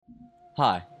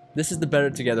Hi, this is the Better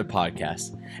Together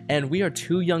podcast, and we are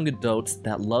two young adults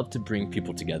that love to bring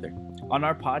people together. On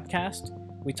our podcast,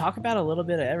 we talk about a little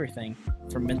bit of everything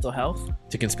from mental health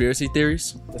To conspiracy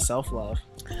theories, to self-love.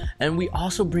 and we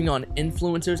also bring on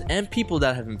influencers and people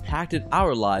that have impacted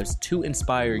our lives to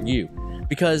inspire you.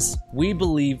 Because we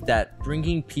believe that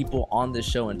bringing people on this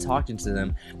show and talking to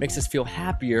them makes us feel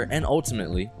happier and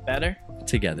ultimately Better?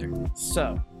 together.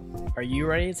 So, are you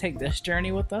ready to take this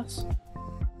journey with us?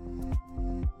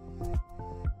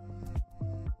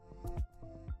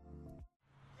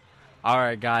 All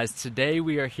right, guys, today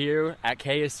we are here at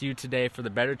KSU today for the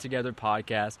Better Together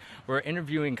podcast. We're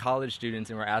interviewing college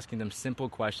students and we're asking them simple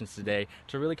questions today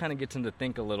to really kind of get them to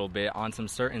think a little bit on some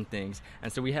certain things.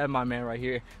 And so we have my man right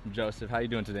here, Joseph. How you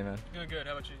doing today, man? Doing good.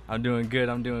 How about you? I'm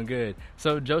doing good.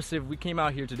 So, Joseph, we came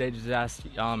out here today to just ask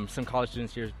some college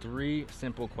students here 3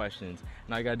 simple questions.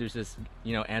 And all you got to do is just,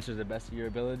 answer to the best of your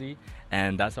ability.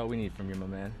 And that's all we need from you, my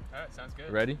man. All right, sounds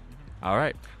good. Ready? All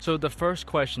right. So the first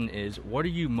question is, what are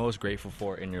you most grateful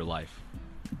for in your life?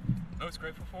 Most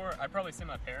grateful for? I'd probably say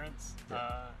my parents,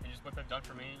 and just what they've done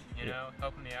for me,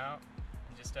 helping me out,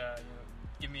 and just,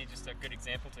 give me just a good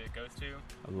example to go to.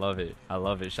 I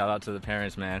love it. Shout out to the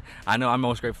parents, man. I know I'm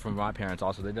most grateful for my parents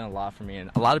also. They've done a lot for me,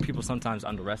 and a lot of people sometimes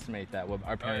underestimate that, what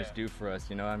our parents do for us,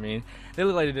 you know what I mean? They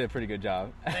look like they did a pretty good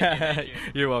job. Thank you.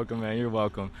 You're welcome, man. You're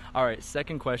welcome. All right,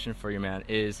 second question for you, man,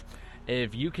 is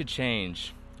if you could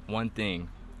change one thing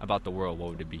about the world, what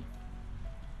would it be?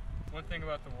 One thing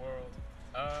about the world,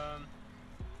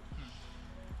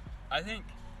 I think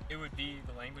it would be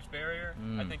the language barrier.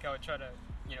 I think I would try to,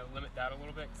 limit that a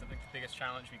little bit, because I think the biggest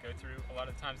challenge we go through a lot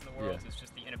of times in the world is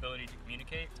just the inability to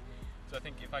communicate. So I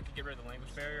think if I could get rid of the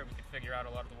language barrier, we could figure out a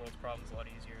lot of the world's problems a lot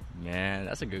easier. Man,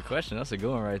 that's a good question. That's a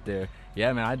good one right there.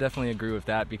 Yeah, man, I definitely agree with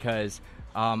that because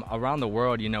around the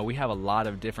world, we have a lot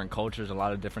of different cultures, a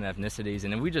lot of different ethnicities,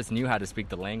 and if we just knew how to speak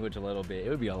the language a little bit, it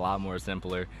would be a lot more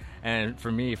simpler. And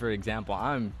for me, for example,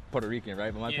 I'm Puerto Rican,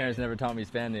 right? But my parents never taught me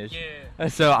Spanish. Yeah.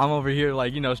 So I'm over here,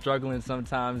 struggling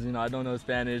sometimes. I don't know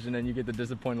Spanish, and then you get the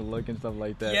disappointed look and stuff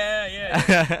like that.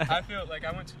 Yeah. I feel like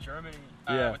I went to Germany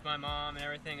with my mom and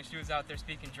everything, and she was out there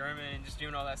speaking German and just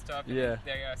doing all that stuff. And the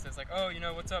guy says like, "Oh,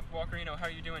 what's up, Walker? How are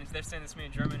you doing?" They're saying this to me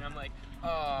in German, and I'm like,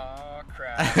 "Oh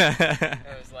crap!"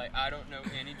 It was like, I don't know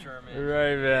any German.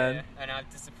 Right, man. And I've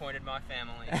disappointed my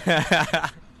family.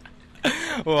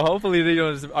 Well, hopefully they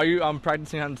don't. Are you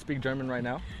practicing how to speak German right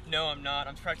now? No, I'm not.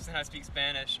 I'm practicing how to speak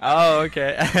Spanish. Oh,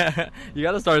 okay. You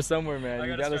got to start somewhere, man.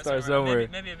 You got to start somewhere.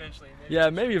 Maybe eventually.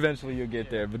 Maybe eventually you'll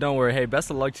get there. But don't worry. Hey, best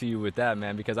of luck to you with that,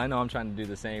 man, because I know I'm trying to do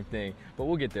the same thing. But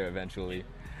we'll get there eventually.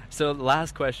 So the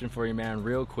last question for you, man,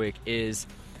 real quick, is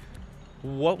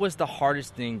what was the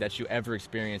hardest thing that you ever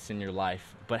experienced in your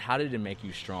life, but how did it make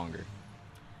you stronger?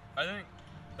 I think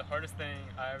the hardest thing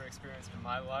I ever experienced in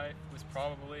my life was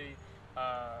probably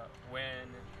when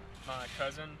my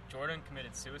cousin Jordan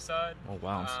committed suicide. Oh,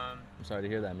 wow. I'm sorry to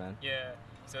hear that, man. Yeah,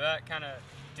 so that kind of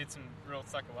did some real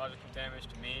psychological damage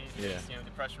to me. Because,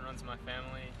 depression runs in my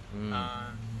family.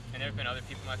 And there have been other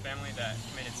people in my family that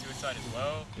committed suicide as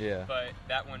well. Yeah. But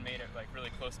that one made it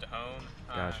really close to home.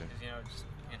 Gotcha. Because just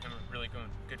me and him are really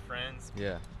good friends.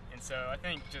 Yeah. And so I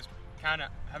think just kind of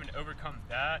having to overcome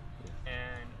that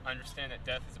and understand that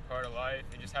death is a part of life,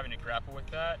 and just having to grapple with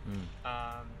that.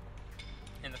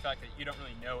 And the fact that you don't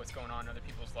really know what's going on in other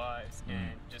people's lives, and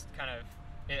just kind of,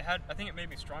 I think it made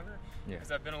me stronger,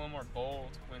 because I've been a little more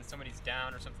bold when somebody's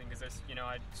down or something, because there's,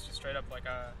 I just straight up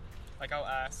I'll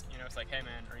ask, it's like, hey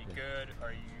man, are you good?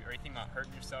 Are you thinking about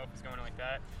hurting yourself? Is going on like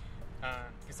that?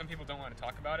 Because some people don't want to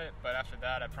talk about it, but after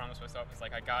that, I promised myself, it's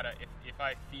like, I gotta, if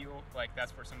I feel like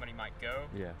that's where somebody might go,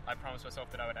 I promised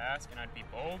myself that I would ask and I'd be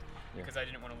bold, because I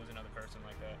didn't want to lose another person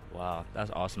like that. Wow, that's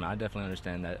awesome. I definitely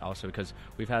understand that also, because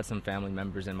we've had some family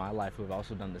members in my life who have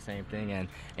also done the same thing, and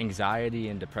anxiety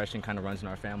and depression kind of runs in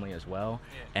our family as well.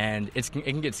 And it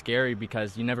can get scary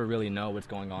because you never really know what's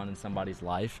going on in somebody's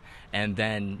life, and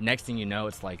then next thing you know,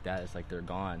 it's like that, it's like they're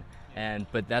gone.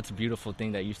 But that's a beautiful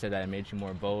thing that you said, that it made you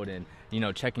more bold, and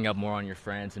checking up more on your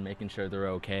friends and making sure they're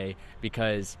okay,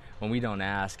 because when we don't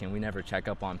ask and we never check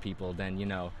up on people, then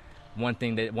one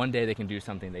day they can do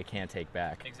something they can't take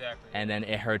back. Exactly. And then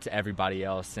it hurts everybody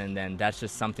else, and then that's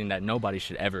just something that nobody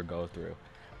should ever go through.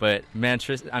 But man,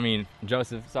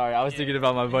 Joseph, sorry, I was thinking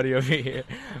about my buddy over here.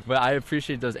 But I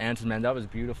appreciate those answers, man. That was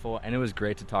beautiful, and it was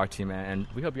great to talk to you, man. And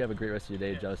we hope you have a great rest of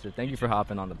your day, Joseph. Thank you for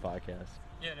hopping on the podcast.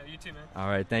 Yeah, no, you too, man. All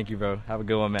right, thank you, bro. Have a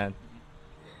good one, man.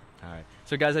 All right.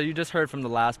 So, guys, as you just heard from the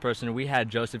last person, we had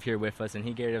Joseph here with us, and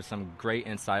he gave us some great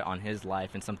insight on his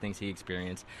life and some things he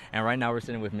experienced. And right now we're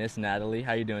sitting with Miss Natalie.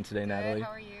 How you doing today, Natalie?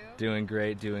 How are you? Doing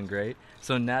great, doing great.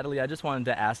 So Natalie, I just wanted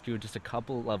to ask you just a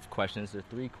couple of questions. There are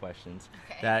 3 questions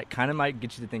that kind of might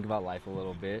get you to think about life a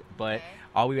little bit. But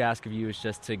all we ask of you is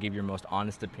just to give your most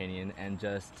honest opinion and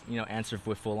just, answer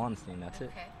with full honesty, and that's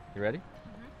it. You ready?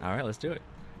 Mm-hmm. All right, let's do it.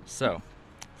 So,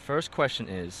 first question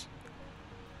is,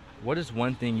 what is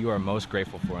one thing you are most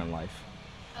grateful for in life?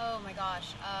 Oh my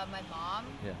gosh, my mom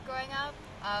growing up.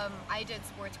 I did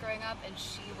sports growing up, and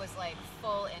she was like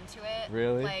full into it.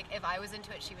 Really? Like if I was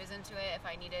into it, she was into it. If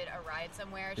I needed a ride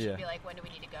somewhere, she'd be like, "When do we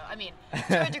need to go?" I mean,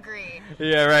 to a degree.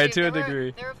 Yeah, right. To a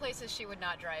degree. There were places she would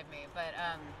not drive me, but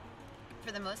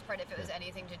for the most part, if it was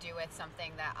anything to do with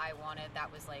something that I wanted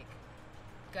that was like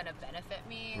gonna benefit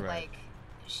me, like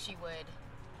she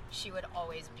would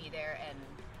always be there and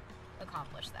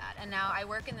accomplish that. And now I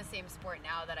work in the same sport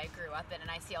now that I grew up in, and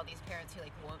I see all these parents who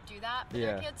like won't do that for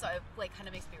their kids, so it like kind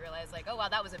of makes me realize like, oh wow,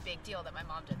 that was a big deal that my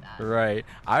mom did that. Right.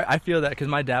 I feel that because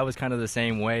my dad was kind of the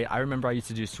same way. I remember I used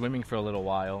to do swimming for a little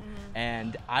while,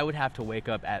 and I would have to wake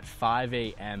up at 5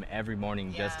 a.m. every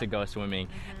morning just to go swimming,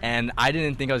 and I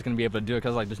didn't think I was going to be able to do it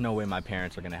because like there's no way my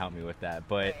parents are going to help me with that,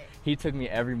 but he took me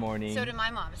every morning. So did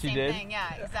my mom. She same did? thing,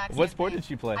 yeah, exactly. What sport did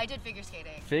she play? I did figure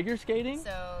skating. Figure skating?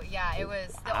 So yeah, it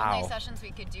was the only sessions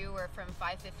we could do were from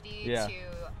 5:50 to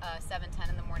 7:10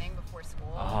 in the morning before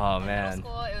school. Oh in man.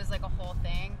 Middle school, it was like a whole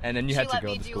thing. And then you had to go to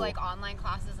school. She let me do like online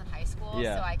classes in high school,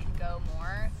 so I could go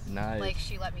more. Nice. Like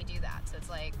she let me do that, so it's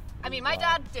like, I mean, my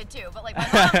dad did too, but like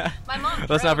my mom.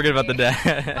 Let's not forget about the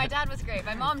dad. My dad was great.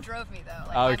 My mom drove me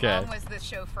though. Like my mom was the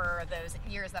chauffeur those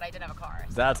years that I didn't have a car.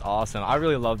 So. That's awesome. I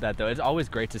really love that though. It's always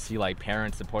great to see like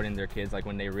parents supporting their kids like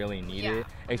when they really need it,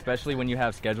 especially when you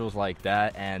have schedules like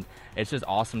that, and it's just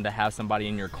awesome to have somebody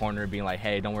in your corner being like,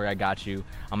 hey, don't worry, I got you.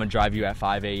 I'm gonna drive you at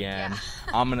 5 a.m.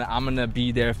 I'm gonna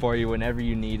be there for you whenever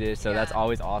you need it. So that's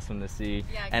always awesome to see.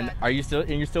 Yeah, exactly.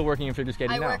 And you're still working in figure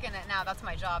skating now? I work in it now. That's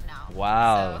my job now.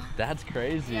 Wow, so, that's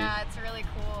crazy. Yeah, it's really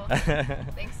cool.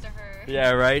 Thanks to her.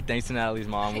 Yeah, right. Thanks to Natalie's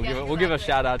mom. We'll give a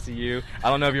shout out to you. I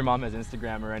don't know if your mom has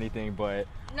Instagram or anything, but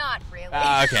not really.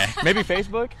 Okay, maybe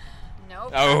Facebook.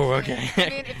 Nope. Oh, okay. I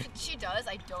mean, if she does,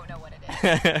 I don't know what it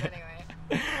is. Anyway.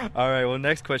 All right, well,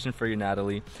 next question for you,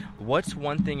 Natalie. What's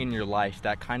one thing in your life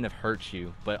that kind of hurt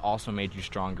you, but also made you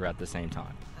stronger at the same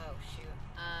time? Oh, shoot.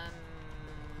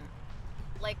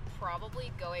 Like,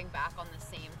 probably going back on the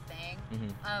same thing.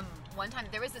 One time,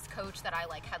 there was this coach that I,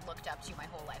 like, had looked up to my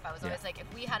whole life. I was always like,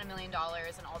 if we had $1 million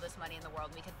and all this money in the world,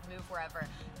 we could move wherever,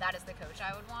 that is the coach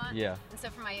I would want. Yeah. And so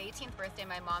for my 18th birthday,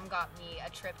 my mom got me a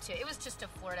trip it was just to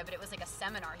Florida, but it was like a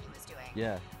seminar he was doing.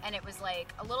 Yeah. And it was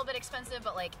like a little bit expensive,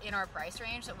 but like in our price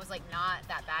range, so it was like not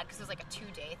that bad because it was like a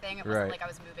 2-day thing. It wasn't like I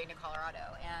was moving to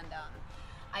Colorado. And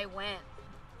I went.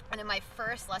 And in my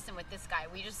first lesson with this guy,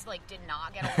 we just like did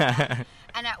not get along.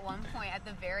 And at one point, at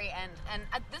the very end, and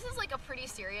this is like a pretty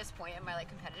serious point in my like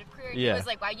competitive career. He was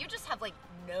like, "Wow, you just have like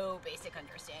no basic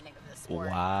understanding of this sport."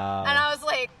 Wow. And I was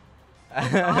like, oh,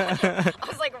 God. I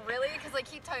was like, really? Because like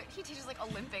he teaches like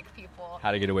Olympic people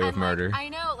how to get away with murder. I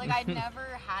know, like I'd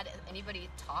never had anybody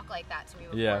talk like that to me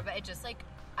before, but it just like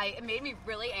it made me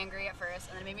really angry at first,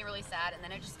 and then it made me really sad, and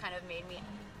then it just kind of made me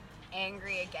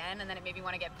angry again, and then it made me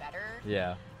want to get better.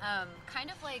 Yeah. Kind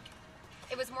of like,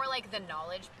 it was more like the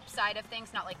knowledge side of things,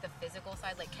 not like the physical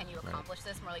side, like can you accomplish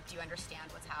this, more like do you understand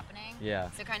what's happening.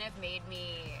 So it kind of made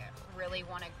me really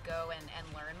want to go and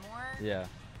learn more.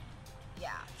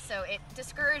 So it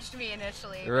discouraged me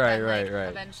initially, but then,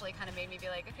 eventually kind of made me be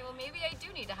like, okay, well maybe I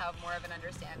do need to have more of an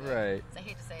understanding. So I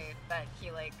hate to say that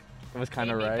he like was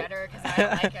kind of better because I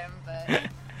don't like him, but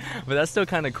but that's still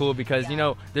kind of cool because you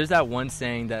know there's that one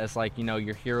saying that it's like, you know,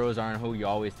 your heroes aren't who you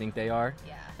always think they are.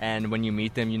 And when you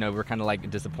meet them, you know, we're kind of like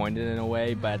disappointed in a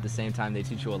way, but at the same time they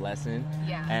teach you a lesson.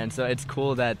 And so it's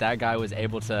cool that that guy was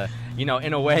able to, you know,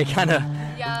 in a way kind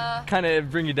of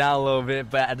bring you down a little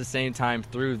bit, but at the same time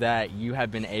through that you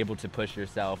have been able to push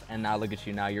yourself, and now look at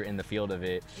you, now you're in the field of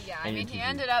it. I mean, he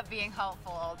ended up being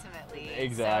helpful ultimately.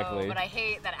 Exactly. So, but I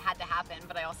hate that it had to happen,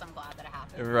 but I also am glad that it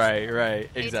happened. Right,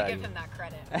 Hate exactly. to give him that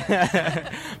credit.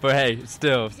 But hey,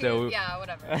 still. Yeah,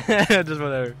 whatever. Just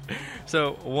whatever.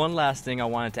 So one last thing I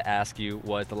wanted to ask you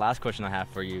was, the last question I have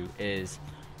for you is,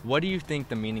 what do you think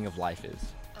the meaning of life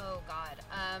is? Oh God.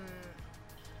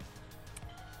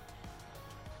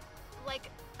 Like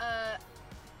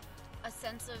a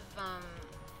sense of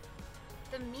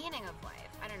the meaning of life.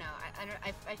 I don't know.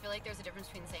 I feel like there's a difference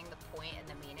between saying the point and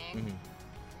the meaning.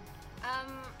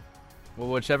 Well,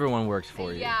 whichever one works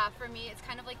for you. Yeah, for me, it's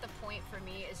kind of like the point for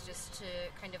me is just to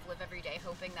kind of live every day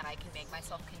hoping that I can make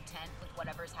myself content with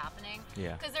whatever's happening.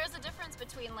 Because there's a difference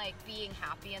between like being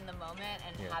happy in the moment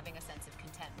and having a sense of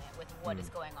contentment with what is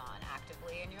going on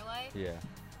actively in your life.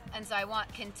 And so I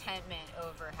want contentment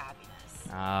over happiness.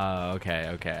 Oh, okay.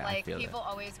 Like, I feel people that.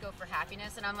 always go for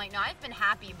happiness, and I'm like, no, I've been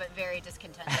happy but very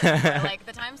discontented. Like,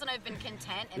 the times when I've been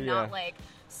content and Yeah. not, like,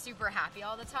 super happy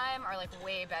all the time are, like,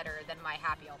 way better than my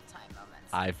happy all the time moments.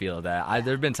 I feel that.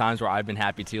 There have been times where I've been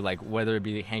happy too, like whether it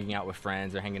be hanging out with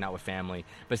friends or hanging out with family,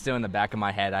 but still in the back of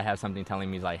my head, I have something telling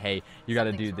me like, hey, you got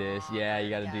to do Something's this. wrong, Yeah, you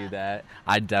got to yeah. do that.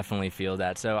 I definitely feel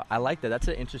that. So I like that. That's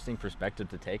an interesting perspective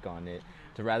to take on it.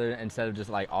 To rather, instead of just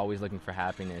like always looking for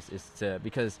happiness, is to,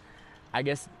 because I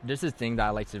guess there's this thing that I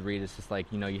like to read. It's just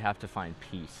like, you know, you have to find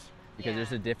peace. Because Yeah.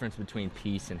 there's a difference between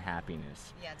peace and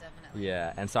happiness. Yeah, definitely.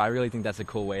 Yeah, and so I really think that's a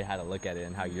cool way how to look at it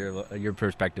and how your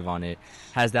perspective on it.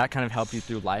 Has that kind of helped you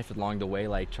through life along the way,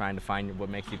 like trying to find what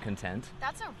makes you content?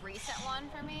 That's a recent one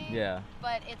for me. Yeah.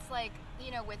 But it's like,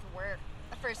 you know, with work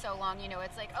for so long, you know,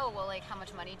 it's like, oh, well, like, how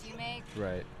much money do you make?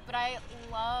 Right. But I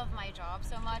love my job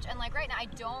so much. And, like, right now, I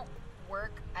don't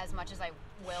work as much as I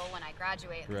will when I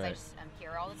graduate because I Right. just am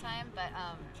here all the time. But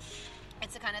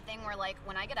it's the kind of thing where, like,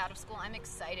 when I get out of school, I'm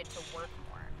excited to work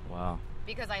more Wow.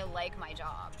 because I like my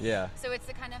job. Yeah. So it's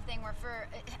the kind of thing where for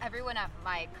everyone at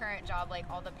my current job, like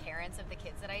all the parents of the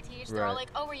kids that I teach, they're all Right.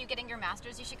 like, oh, are you getting your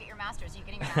master's? You should get your master's. Are you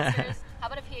getting your master's? How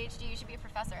about a PhD? You should be a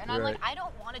professor. And I'm like, Right. I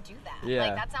don't want to do that. Yeah.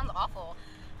 Like, that sounds awful.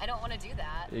 I don't want to do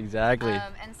that. Exactly.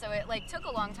 And so it like took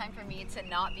a long time for me to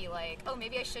not be like, oh,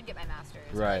 maybe I should get my master's.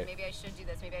 Or, Right. like, maybe I should do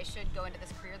this. Maybe I should go into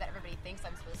this career that everybody thinks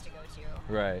I'm supposed to go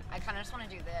to. Right. I kind of just want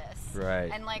to do this. Right.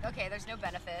 And like, okay, there's no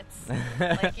benefits.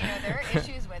 Like, you know, there are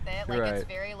issues with it. Like, Right. it's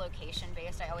very location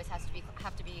based. I always have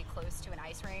to be close to an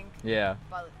ice rink. Yeah.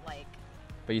 But like,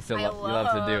 But you still I you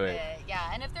love to do it.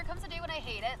 Yeah. And if there comes a day when I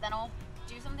hate it, then I'll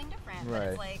do something different. But Right.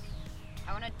 it's like,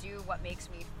 I want to do what makes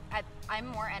me. I'm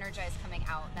more energized coming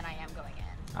out than I am going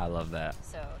in. I love that.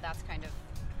 So that's kind of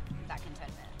that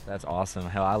contentment. That's awesome.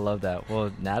 Hell, I love that.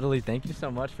 Well, Natalie, thank you so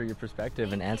much for your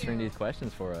perspective and Thank answering you. these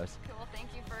questions for us. Cool. Well, thank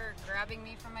you for grabbing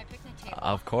me from my picnic table.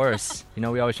 Of course. You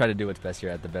know, we always try to do what's best here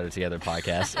at the Better Together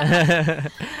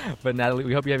podcast. But Natalie,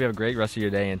 we hope you have a great rest of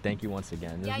your day, and thank you once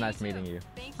again. It was Yeah, nice too. meeting you.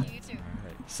 Thank you. You too.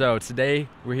 So today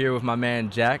we're here with my man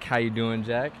Jack. How you doing,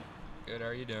 Jack? Good, how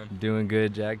are you doing? Doing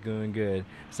good, Jack. Doing good.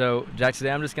 So, Jack,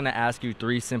 today I'm just gonna ask you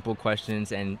 3 simple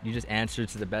questions, and you just answer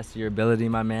to the best of your ability,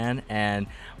 my man. And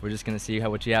we're just gonna see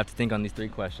what you have to think on these 3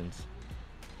 questions.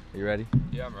 Are you ready?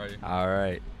 Yeah, I'm ready. All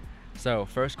right. So,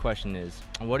 first question is,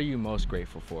 what are you most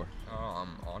grateful for?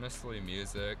 Honestly,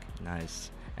 music.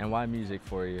 Nice. And why music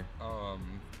for you?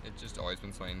 It's just always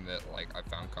been something that like I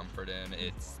found comfort in.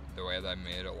 It's the way that I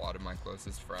made a lot of my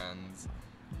closest friends.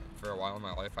 For a while in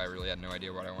my life, I really had no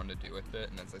idea what I wanted to do with it,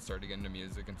 and as I started getting into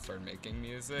music and started making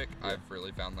music, I've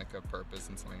really found like a purpose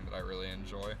and something that I really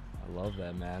enjoy. I love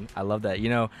that, man. I love that. You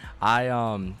know, I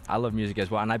love music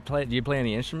as well. And do you play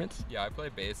any instruments? Yeah, I play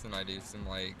bass and I do some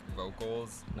like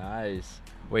vocals. Nice.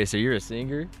 Wait, so you're a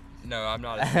singer? No, I'm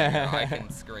not a singer. I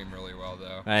can scream really well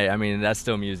though. Hey, I mean, that's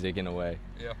still music in a way.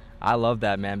 Yeah. I love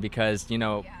that, man, because, you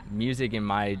know, Yeah. music in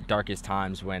my darkest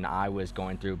times when I was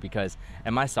going through, because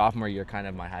in my sophomore year, kind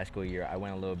of my high school year, I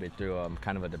went a little bit through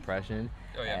kind of a depression.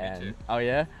 Oh, yeah, me too. Oh,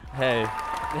 yeah? Hey,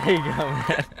 there you go,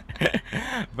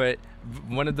 man. But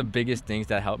one of the biggest things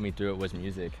that helped me through it was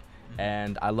music.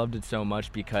 And I loved it so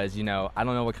much because, you know, I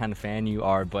don't know what kind of fan you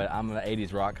are, but I'm an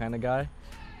 80s rock kind of guy.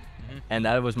 And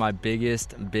that was my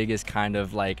biggest kind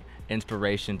of like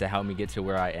inspiration to help me get to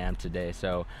where I am today.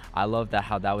 So I love that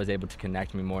how that was able to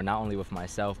connect me more, not only with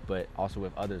myself, but also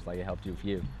with others, like it helped you with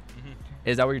you.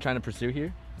 Is that what you're trying to pursue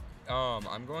here?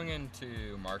 I'm going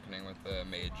into marketing with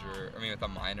a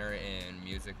minor in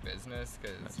music business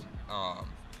because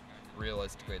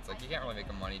realistically, it's like you can't really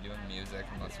make money doing music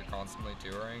unless you're constantly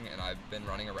touring, and I've been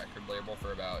running a record label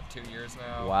for about 2 years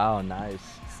now. Wow, nice.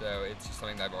 So it's just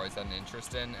something that I've always had an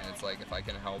interest in, and it's like if I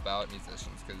can help out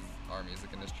musicians, because our music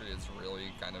industry is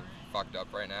really kind of fucked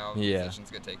up right now. Yeah. Musicians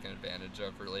get taken advantage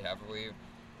of really heavily,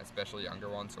 especially younger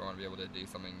ones, so I want to be able to do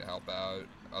something to help out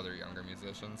other younger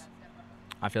musicians.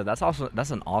 I feel that's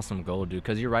an awesome goal, dude,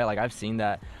 because you're right. Like, I've seen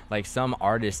that, like, some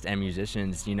artists and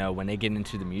musicians, you know, when they get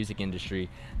into the music industry,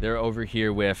 they're over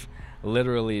here with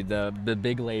literally the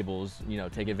big labels, you know,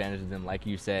 take advantage of them, like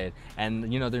you said,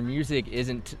 and, you know, their music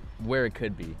isn't where it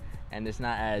could be, and it's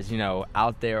not as, you know,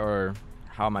 out there, or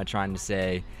how am I trying to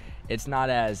say, it's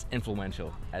not as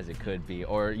influential as it could be,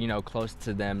 or, you know, close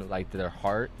to them, like to their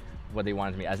heart, what they want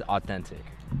it to be, as authentic.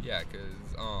 Yeah, because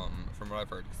from what I've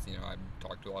heard, 'cause, you know, I've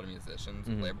talked to a lot of musicians,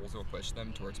 labels will push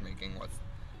them towards making what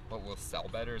will sell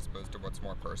better as opposed to what's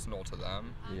more personal to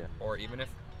them. Yeah. Or even if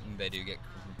they do get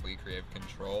complete creative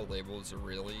control, labels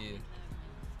really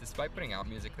despite putting out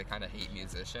music, they kind of hate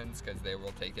musicians because they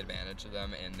will take advantage of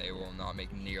them and they will not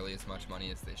make nearly as much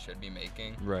money as they should be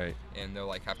making. Right. And they'll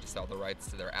like have to sell the rights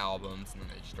to their albums, and then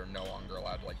they just are no longer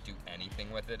allowed to like do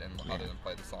anything with it, and other than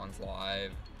play the songs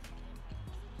live.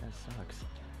 That sucks.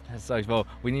 That sucks. Well,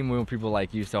 we need more people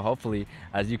like you. So hopefully,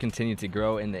 as you continue to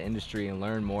grow in the industry and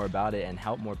learn more about it and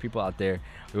help more people out there,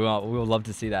 we would love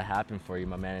to see that happen for you,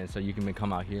 my man. And so you can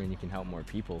come out here and you can help more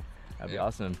people. That'd be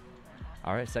awesome.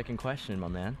 All right, second question, my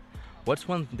man. What's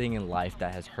one thing in life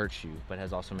that has hurt you but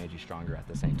has also made you stronger at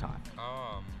the same time?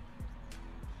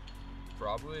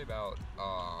 Probably about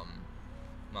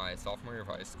my sophomore year of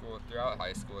high school. Throughout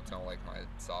high school until like my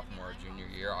sophomore, junior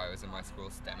year, I was in my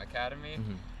school's STEM academy.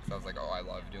 So I was like, oh, I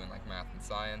love doing like math and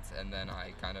science. And then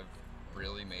I kind of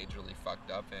really majorly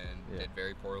fucked up and did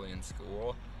very poorly in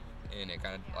school. And it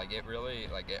kind of like it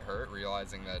hurt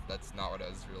realizing that that's not what I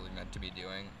was really meant to be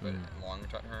doing. But in long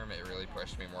term, it really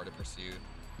pushed me more to pursue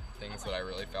things that I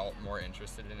really felt more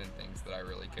interested in and things that I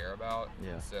really care about.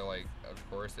 So like, of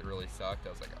course, it really sucked.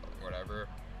 I was like, oh, whatever.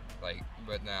 Like,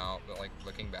 but like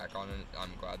looking back on it,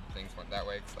 I'm glad that things went that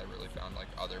way because I really found like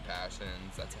other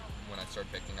passions. That's when I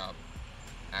started picking up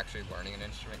actually learning an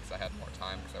instrument because I had more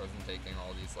time because I wasn't taking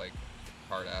all these like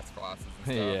hard ass classes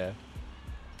and stuff. Yeah.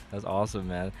 That's awesome,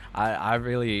 man. I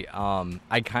really,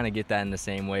 I kind of get that in the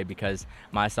same way because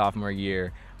my sophomore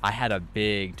year, I had a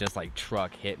big just like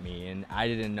truck hit me and I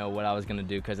didn't know what I was going to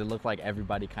do because it looked like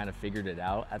everybody kind of figured it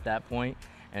out at that point.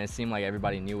 And it seemed like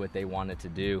everybody knew what they wanted to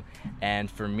do.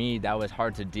 And for me, that was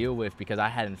hard to deal with because I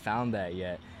hadn't found that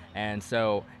yet. And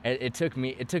so it took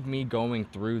me going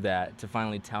through that to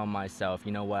finally tell myself,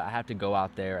 you know what, I have to go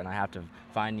out there and I have to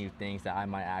find new things that I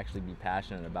might actually be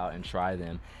passionate about and try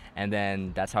them. And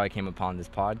then that's how I came upon this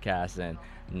podcast. And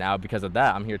now because of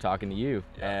that, I'm here talking to you.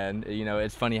 And, you know,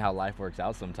 it's funny how life works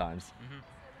out sometimes.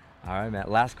 All right, Matt,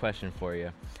 last question for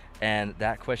you. And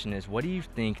that question is, what do you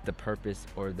think the purpose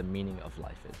or the meaning of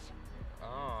life is?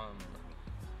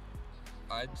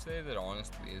 I'd say that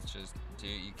honestly, it's just do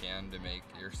what you can to make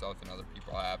yourself and other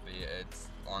people happy. It's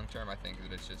long term. I think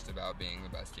that it's just about being the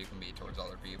best you can be towards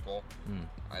other people.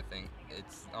 I think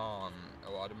it's a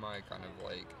lot of my kind of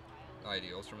like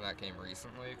ideals from that came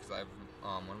recently because I've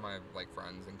one of my like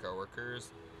friends and coworkers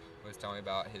was telling me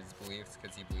about his beliefs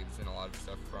because he believes in a lot of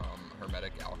stuff from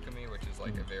Hermetic alchemy, which is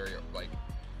like a very like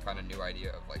kind of new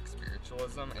idea of like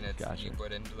spiritualism, and it's you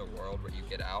put into the world what you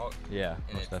get out. Yeah,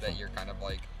 and it's definitely. That you're kind of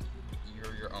like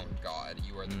you're your own god.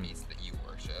 You are the beast that you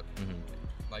worship.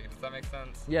 Like, does that make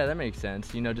sense? Yeah, that makes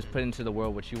sense. You know, just put into the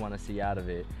world what you want to see out of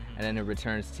it, and then it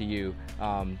returns to you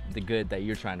the good that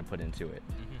you're trying to put into it.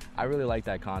 I really like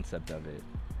that concept of it.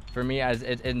 For me,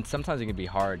 and sometimes it can be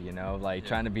hard, you know, like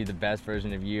trying to be the best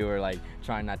version of you or like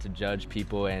trying not to judge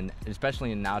people. And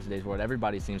especially in nowadays world,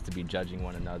 everybody seems to be judging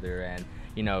one another and,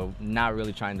 you know, not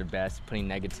really trying their best, putting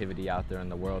negativity out there in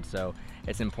the world. So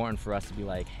it's important for us to be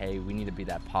like, hey, we need to be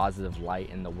that positive light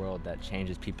in the world that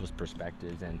changes people's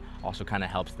perspectives and also kind of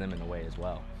helps them in a way as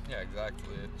well. Yeah,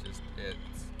 exactly.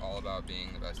 It's all about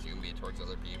being the best you can be towards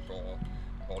other people,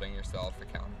 holding yourself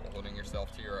accountable, holding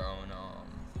yourself to your own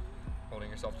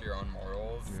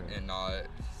morals, and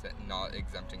not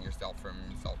exempting yourself from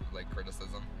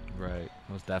criticism. Right,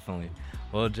 most definitely.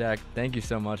 Well, Jack, thank you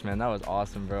so much, man. That was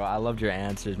awesome, bro. I loved your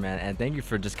answers, man, and thank you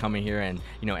for just coming here and,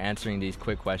 you know, answering these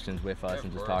quick questions with us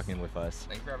and just talking with us.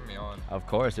 Thanks for having me on. Of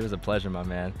course, it was a pleasure, my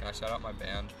man. Can I shout out my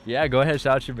band? Yeah, go ahead,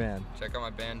 shout out your band. Check out my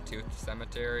band, Tooth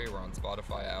Cemetery. We're on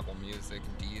Spotify, Apple Music,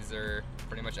 Deezer,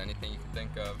 pretty much anything you can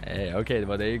think of. Hey, okay,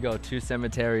 well, there you go. Tooth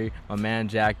Cemetery, my man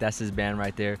Jack, that's his band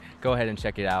right there. Go ahead and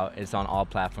check it out. It's on all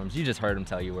platforms. You just heard him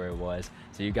tell you where it was.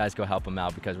 So you guys go help him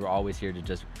out because we're always here to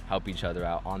just help each other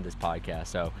out on this podcast.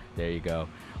 So there you go.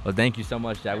 Well, thank you so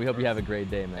much, Jack. We hope you have a great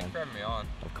day, man. Thanks for having me on.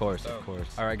 Of course, of course.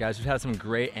 All right, guys, we've had some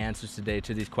great answers today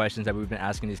to these questions that we've been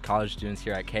asking these college students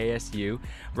here at KSU.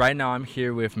 Right now, I'm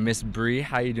here with Miss Bree.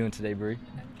 How you doing today, Bree?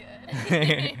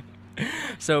 I'm good.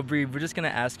 So, Bree, we're just going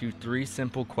to ask you 3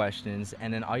 simple questions,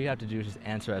 and then all you have to do is just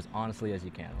answer as honestly as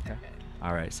you can, okay?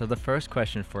 All right, so the first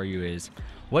question for you is,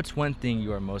 what's one thing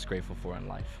you are most grateful for in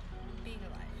life?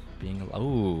 Being alive.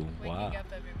 Oh, wow. Waking up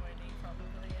every morning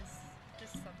probably is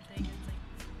just something. It's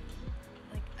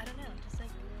like I don't know, just like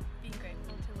being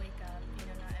grateful to wake up. You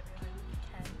know, not everyone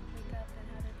can wake up and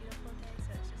have a beautiful day,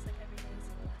 so it's just like every day is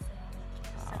a blessing.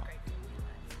 Just so grateful to be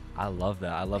alive. I love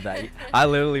that. I love that. I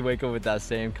literally wake up with that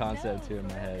same concept too in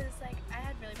my head. Because like I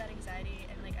had really bad anxiety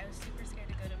and like I was super scared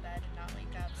to go to bed and not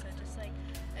wake up. So just like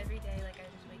every day, like I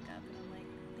just wake up and I'm like,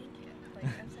 thank you. Like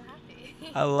I'm so happy.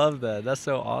 I love that. That's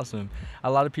so awesome. A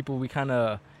lot of people, we kind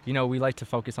of you know, we like to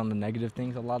focus on the negative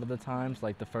things a lot of the times.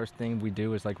 Like the first thing we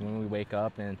do is like when we wake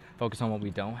up and focus on what we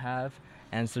don't have.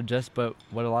 And so but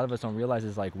what a lot of us don't realize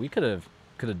is like we could have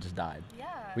just died. Yeah.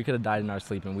 We could have died in our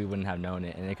sleep and we wouldn't have known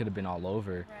it, and it could have been all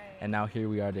over. Right. And now here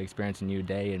we are to experience a new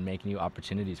day and make new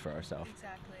opportunities for ourselves.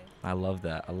 Exactly. I love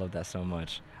that. I love that so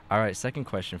much. All right, second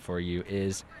question for you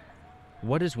is,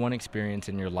 what is one experience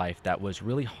in your life that was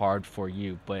really hard for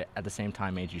you, but at the same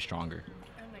time made you stronger?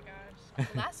 Oh my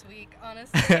gosh. Last week,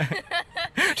 honestly.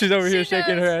 She's over here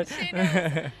shaking her head. She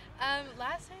knows.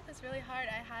 Last week was really hard.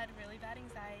 I had really bad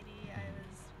anxiety. I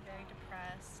was very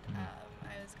depressed.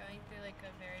 I was going through like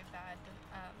a very bad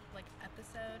like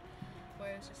episode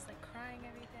where I was just like crying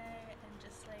every day and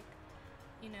just like,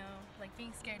 you know, like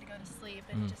being scared to go to sleep,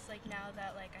 and just like now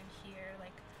that like I'm here,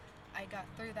 like I got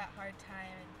through that hard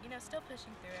time, and you know, still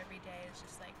pushing through every day. It's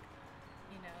just like,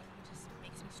 you know, it just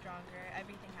makes me stronger.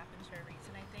 Everything happens for a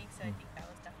reason, I think. So I think that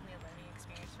was definitely a learning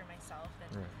experience for myself.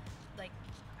 And like,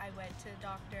 I went to the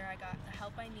doctor. I got the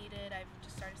help I needed. I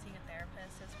just started seeing a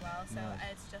therapist as well. So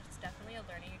it's just definitely a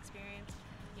learning experience.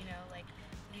 You know, like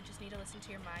you just need to listen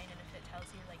to your mind, and if it tells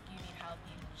you like you need help,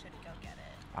 you should go get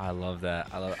it. I love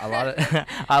that.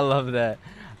 I love that.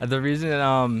 The reason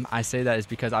I say that is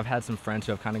because I've had some friends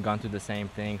who have kind of gone through the same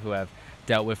thing, who have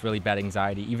dealt with really bad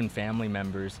anxiety, even family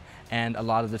members, and a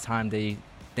lot of the time they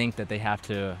think that they have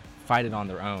to fight it on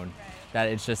their own, Right. that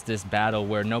it's just this battle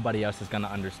where nobody else is going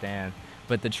to understand.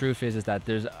 But the truth is that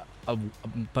there's a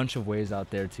bunch of ways out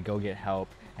there to go get help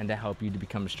and to help you to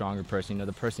become a stronger person, you know,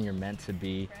 the person you're meant to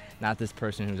be, not this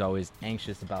person who's always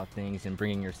anxious about things and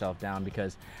bringing yourself down,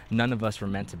 because none of us were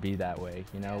meant to be that way.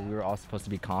 You know, we were all supposed to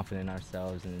be confident in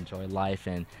ourselves and enjoy life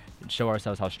and show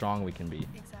ourselves how strong we can be.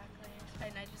 Exactly.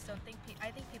 And I just don't think I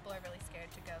think people are really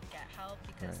scared to go get help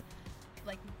because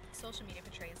like social media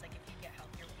portrays like if you get help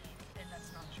you're weak, and that's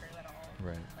not true at all.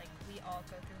 Right. Like we all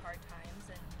go through hard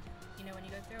times, and you know, when you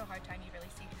go through a hard time you really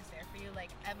see who's there for you. Like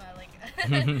Emma, like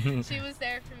she was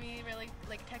there for me, really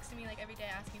like texting me like every day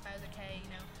asking if I was okay. You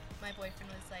know, my boyfriend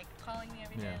was like calling me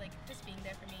every day, like just being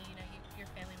there for me. You know, your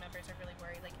family members are really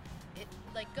worried. Like it,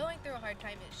 like going through a hard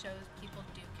time, it shows people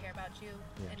do care about you,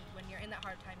 and when you're in that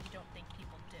hard time, you don't think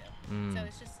people do. So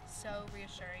it's just so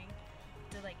reassuring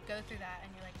to like go through that,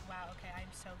 and you're like, wow, okay,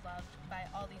 I'm so loved by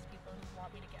all these people who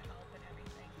want me to get help and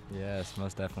everything. Yes,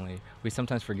 most definitely. We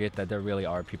sometimes forget that there really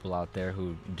are people out there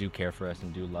who do care for us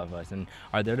and do love us and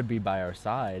are there to be by our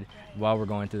side while we're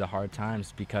going through the hard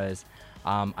times, because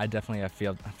I definitely have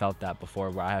felt that before,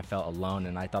 where I have felt alone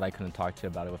and I thought I couldn't talk to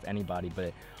about it with anybody.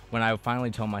 But when I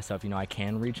finally told myself, you know, I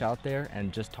can reach out there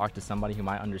and just talk to somebody who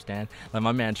might understand, like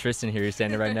my man Tristan here, he's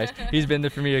standing right next, he's been there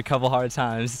for me a couple hard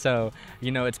times. So,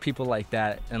 you know, it's people like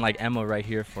that, and like Emma right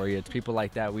here for you, it's people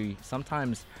like that we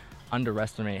sometimes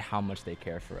underestimate how much they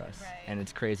care for us. And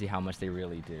it's crazy how much they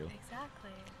really do.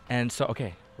 Exactly. And so,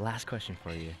 okay, last question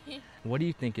for you. What do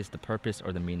you think is the purpose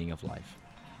or the meaning of life?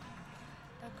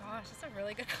 Oh gosh, that's a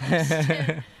really good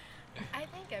question. I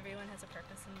think everyone has a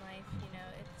purpose in life. You know,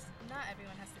 it's not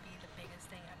everyone has to be the biggest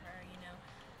thing ever. You know,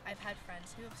 I've had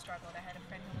friends who have struggled. I had a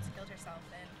friend who almost killed herself,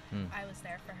 and I was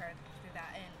there for her through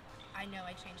that. And I know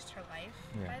I changed her life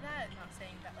by that. I'm not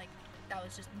saying that like that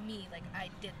was just me. Like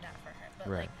I did that for her, but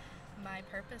like my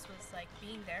purpose was like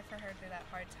being there for her through that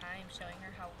hard time, showing her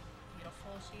how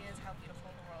beautiful she is, how beautiful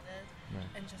the world is,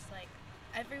 and just like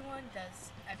everyone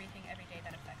does everything every day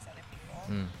that affects other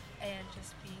people, and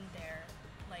just being there,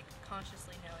 like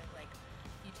consciously knowing like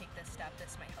you take this step,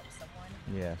 this might help someone.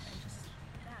 Yes. And just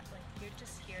that, like you're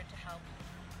just here to help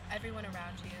everyone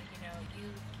around you. You know, you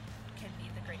can be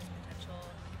the greatest potential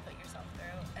you put yourself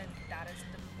through, and that is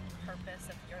the purpose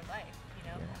of your life. You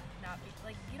know, not be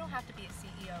like you don't have to be a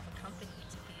CEO of a company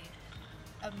to be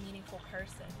a meaningful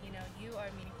person. You know, you are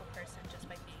a meaningful person just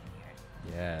by being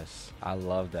here. Yes, I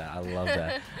love that. I love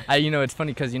that. You know, it's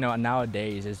funny because, you know,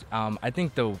 nowadays is I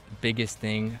think the biggest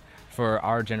thing for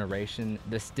our generation,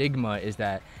 the stigma is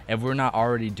that if we're not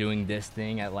already doing this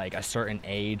thing at like a certain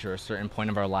age or a certain point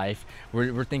of our life,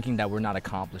 we're thinking that we're not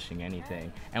accomplishing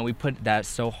anything. And we put that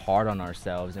so hard on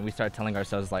ourselves, and we start telling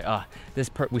ourselves like,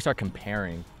 we start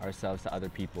comparing ourselves to other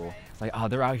people. It's like, oh,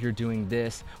 they're out here doing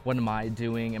this. What am I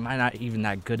doing? Am I not even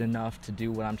that good enough to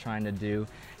do what I'm trying to do?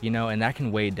 You know, and that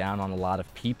can weigh down on a lot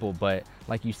of people. But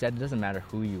like you said, it doesn't matter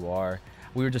who you are.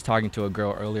 We were just talking to a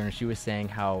girl earlier, and she was saying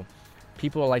how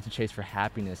people like to chase for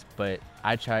happiness, but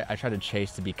I try to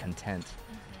chase to be content.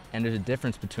 And there's a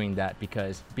difference between that,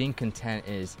 because being content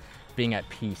is being at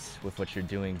peace with what you're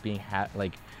doing, being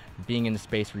in a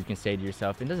space where you can say to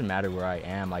yourself, it doesn't matter where I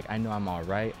am, like I know I'm all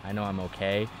right, I know I'm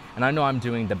okay, and I know I'm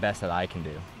doing the best that I can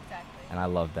do. Exactly. And I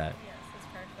love that. Yes, that's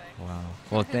perfect. Wow.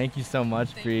 Well, thank you so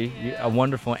much, Thank Bree. you.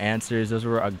 Wonderful answers. Those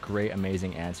were a great,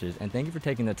 amazing answers. And thank you for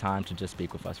taking the time to just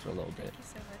speak with us for a little bit. Thank you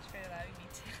so much for allowing me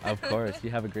to. Of course. You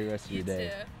have a great rest of your You day.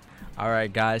 too. All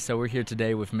right, guys. So we're here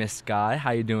today with Miss Sky.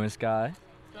 How you doing, Sky?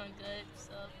 Doing good.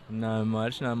 So Not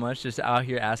much, not much. Just out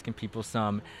here asking people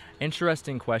some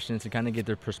interesting questions to kind of get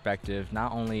their perspective,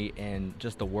 not only in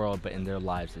just the world, but in their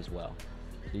lives as well.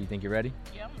 Do you think you're ready?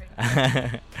 yeah, I'm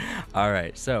ready. All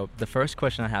right. So the first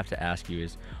question I have to ask you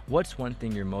is, what's one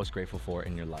thing you're most grateful for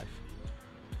in your life?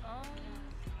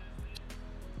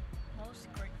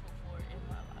 Most grateful for in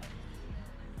my life.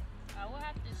 I would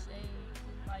have to say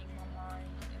like my mind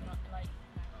and like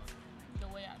the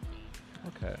way I think.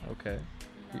 Okay. Okay.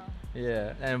 You know?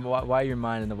 Yeah. And why your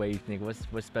mind and the way you think? What's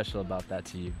special about that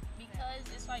to you? Because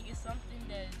it's like it's something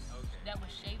that was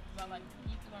shaped by like the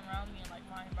people around me and like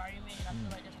my environment, and I feel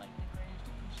like that's like the greatest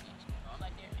appreciation,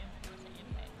 like their influence and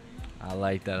impact. I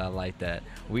like that. I like that.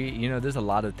 There's a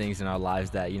lot of things in our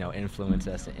lives that, influence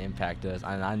us and impact us.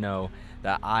 And I know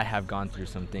that I have gone through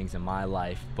some things in my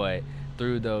life, but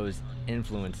through those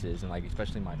influences and like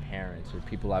especially my parents or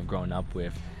people I've grown up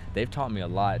with, they've taught me a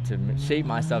lot to shape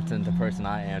myself to the person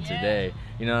I am today.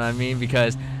 You know what I mean?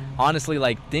 Because honestly,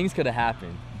 like things could have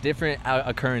happened. Different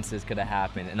occurrences could have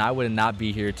happened, and I would not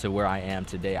be here to where I am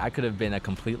today. I could have been a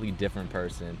completely different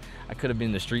person. I could have been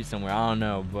in the street somewhere. I don't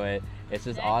know, but it's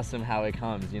just awesome how it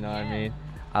comes. You know what I mean?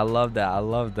 I love that. I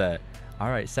love that. All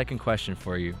right, second question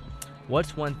for you.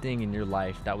 What's one thing in your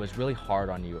life that was really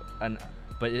hard on you,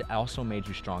 but it also made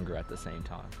you stronger at the same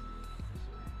time?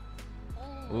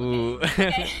 Ooh.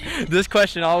 Okay. This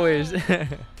question always. Okay, I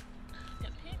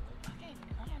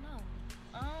don't know.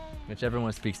 Whichever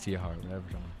one speaks to your heart, whatever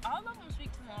one. All of them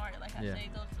speak to my heart. Like I Yeah. say,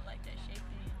 those are like that shaping,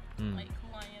 Mm. like who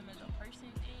I am as a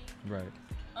person thing. Right.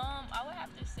 I would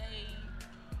have to say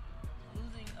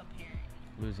losing a parent.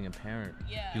 Losing a parent.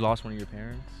 Yeah. You lost one of your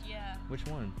parents? Yeah. Which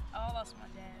one? I lost my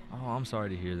dad. Oh, I'm sorry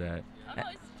to hear that. Oh no,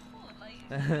 it's cool. Like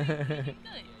it's really good.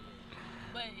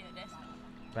 But yeah, that's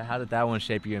But how did that one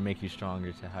shape you and make you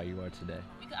stronger to how you are today?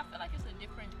 because I feel like it's a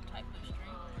different type of strength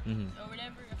Mm-hmm. or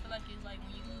whatever. I feel like it's like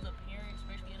when you lose a parent,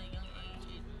 especially at a young age,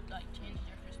 it like changes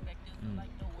your perspective of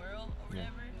like the world or Yeah.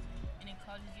 whatever, and it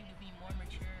causes you to be more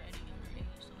mature at a younger age.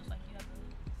 So it's like you have a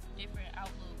different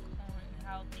outlook on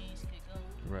how things could go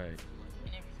Right.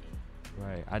 and everything.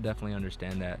 Right. I definitely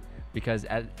understand that because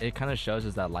it kind of shows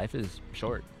us that life is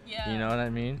short. Yeah. You know what I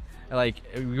mean? Like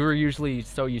we were usually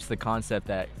so used to the concept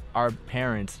that our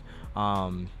parents,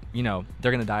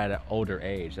 they're gonna die at an older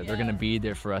age. That they're gonna Yeah. be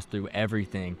there for us through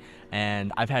everything.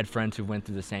 And I've had friends who went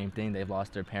through the same thing. They've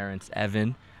lost their parents.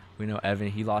 Evan, we know Evan.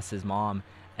 He lost his mom,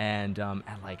 and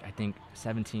at like I think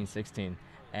 17, 16.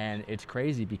 And it's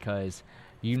crazy because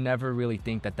you never really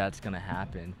think that that's gonna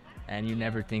happen, and you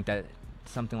never think that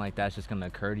something like that's just gonna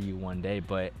occur to you one day.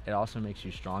 But it also makes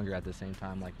you stronger at the same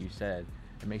time, like you said.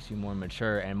 It makes you more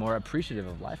mature and more appreciative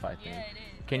of life, I think. Yeah, it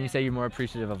is. Can you say you're more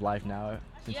appreciative of life now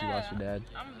since you Yeah, lost your dad?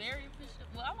 I'm very appreciative.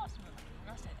 Well, I lost him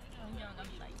when I said young.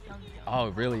 I'm like young. Oh,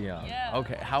 really young. Yeah.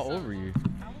 Okay. How So, old were you?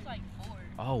 I was like 4.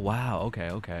 Oh, wow.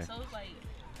 Okay. Okay. So it was like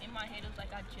in my head, it was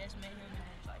like I just met him, and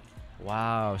it was like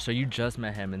Wow. So you just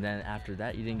met him, and then after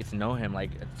that, you didn't get to know him like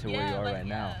to where you are like, right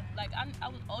now. Like I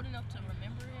was old enough to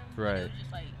remember him. But Right. it was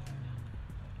just like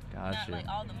not Gotcha. like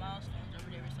all the milestones or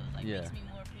whatever. So it's like Yeah. makes me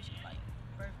more appreciative like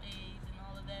birthdays and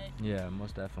all of that. Yeah,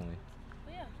 most definitely.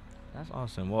 But yeah. That's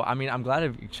awesome. Well, I mean, I'm glad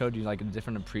it showed you like a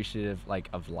different appreciative like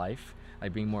of life,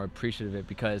 like being more appreciative of it,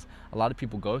 because a lot of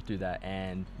people go through that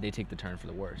and they take the turn for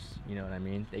the worse. You know what I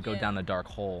mean? They go Yeah. down a dark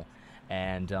hole,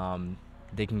 and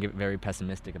they can get very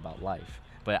pessimistic about life.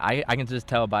 But I can just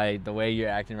tell by the way you're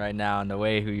acting right now and the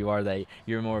way who you are that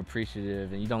you're more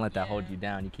appreciative and you don't let that hold Yeah. you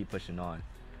down. You keep pushing on.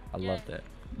 I Yeah. love that.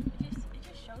 It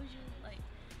just shows you like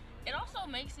it also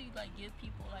makes you like give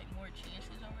people like more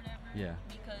chances or whatever. Yeah.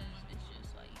 Because it's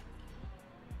just like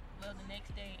well the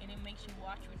next day and it makes you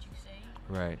watch what you say.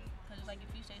 Right. Because like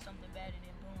if you say something bad and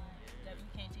then boom, that you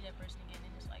can't see that person again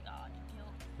and it's like I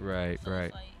killed. Right. So Right.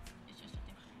 It's like it's just a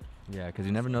different. Yeah, because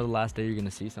you never know the last day you're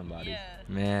gonna see somebody. Yeah.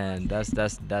 Man, that's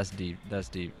deep. That's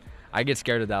deep. I get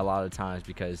scared of that a lot of times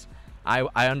because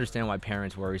I understand why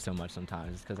parents worry so much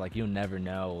sometimes. Because like you'll never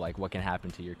know like what can happen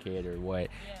to your kid or what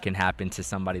can happen to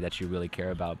somebody that you really care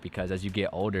about. Because as you get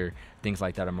older, things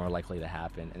like that are more likely to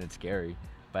happen, and it's scary.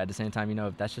 But at the same time,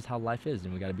 that's just how life is,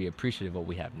 and we got to be appreciative of what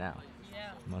we have now.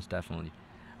 Yeah. Most definitely.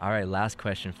 All right, last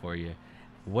question for you.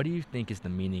 What do you think is the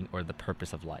meaning or the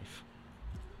purpose of life?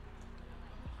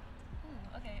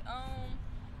 Okay. I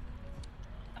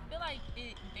feel like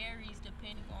it varies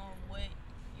depending on what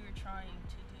you're trying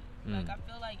to do. Like I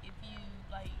feel like if you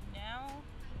like now,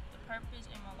 the purpose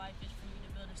in my life is for me to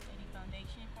build build a steady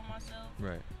foundation for myself.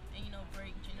 Right. And, you know,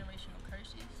 break generational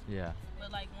curses. Yeah. But,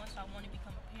 like, once I want to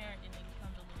become a parent, then it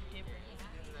becomes a little different.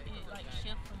 It, like,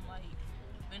 shift from, like,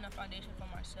 building a foundation for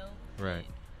myself. Right.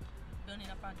 Building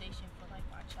a foundation for, like,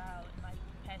 my child and, like,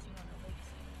 passing on the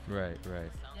legacy. Right, right.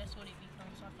 That's what it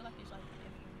becomes. So I feel like it's, like,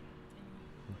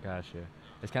 different. Gotcha.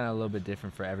 It's kind of a little bit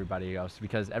different for everybody else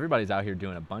because everybody's out here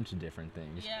doing a bunch of different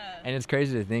things. Yeah. And it's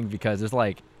crazy to think because there's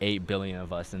like 8 billion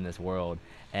of us in this world.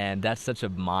 And that's such a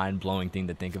mind-blowing thing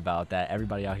to think about, that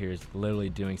everybody out here is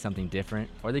literally doing something different,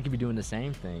 or they could be doing the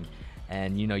same thing.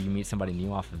 And, you know, you meet somebody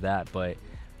new off of that. But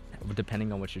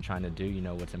depending on what you're trying to do, you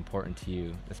know, what's important to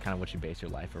you, that's kind of what you base your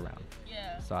life around.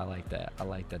 Yeah. So I like that. I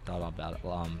like that thought about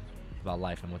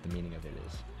life and what the meaning of it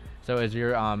is. So is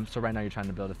your so right now you're trying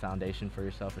to build a foundation for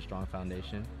yourself, a strong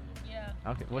foundation? Yeah.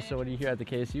 Okay. So what are you here at the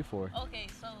KSU for? Okay,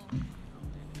 so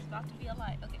it's about to be a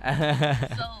lot.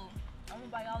 Okay. So I'm a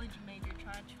biology major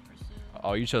trying to pursue.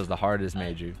 Oh, you chose the hardest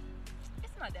major.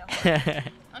 It's not that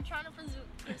hard. I'm trying to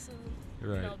pursue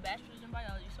Right. you know, bachelor's in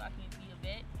biology so I can be a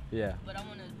vet. Yeah. But I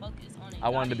want to focus on it. I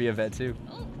wanted to be a vet too.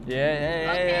 Ooh.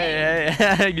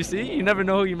 Yeah. Okay. You see, you never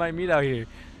know who you might meet out here.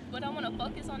 But I want to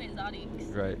focus on exotics.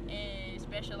 Right. And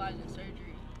specialize in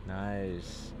surgery.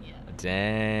 Nice. Yeah.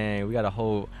 Dang, we got a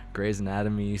whole Grey's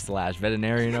Anatomy /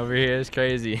 veterinarian over here. It's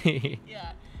crazy.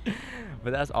 Yeah.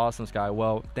 But that's awesome, Sky.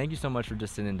 Well, thank you so much for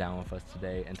just sitting down with us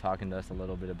today and talking to us a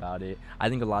little bit about it. I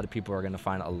think a lot of people are going to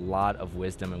find a lot of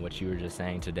wisdom in what you were just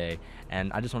saying today.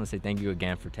 And I just want to say thank you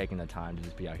again for taking the time to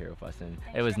just be out here with us. And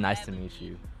it was nice to meet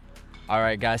you. All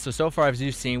right, guys, so far as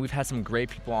you've seen, we've had some great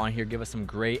people on here give us some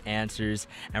great answers.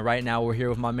 And right now we're here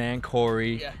with my man,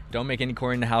 Corey. Yeah. Don't make any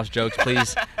Corey in the house jokes,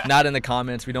 please. Not in the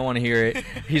comments. We don't want to hear it.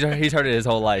 He's heard it his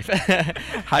whole life.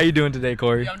 How you doing today,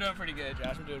 Corey? Yeah, I'm doing pretty good,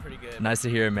 Josh. I'm doing pretty good. Nice to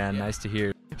hear, man. Yeah. Nice to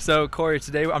hear. So, Corey,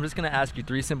 today I'm just going to ask you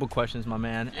 3 simple questions, my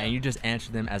man, Yeah. and you just answer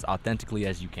them as authentically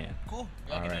as you can. Cool.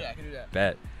 Yeah, I All can right. do that. I can do that.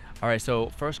 Bet. All right, so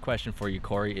first question for you,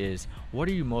 Corey, is what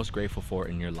are you most grateful for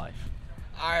in your life?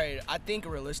 All right, I think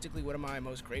realistically, what am I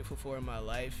most grateful for in my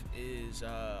life is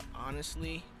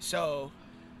honestly. So,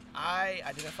 I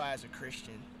identify as a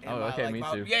Christian. Oh, okay, me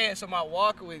too. Yeah. So my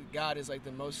walk with God is like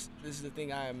the most. This is the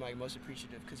thing I am like most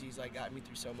appreciative because He's like got me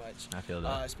through so much. I feel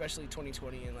that. Especially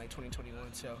 2020 and like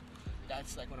 2021. So,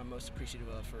 that's like what I'm most appreciative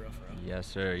of for real. Yes,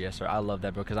 sir. Yes, sir. I love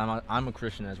that, bro, because I'm a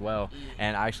Christian as well,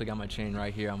 and I actually got my chain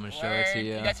right here. I'm gonna show it to Word.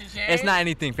 you. You got your chain? It's not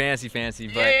anything fancy, but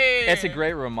Yeah. it's a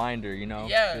great reminder, you know.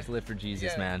 Yeah. Just live for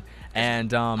Jesus, Yeah. man.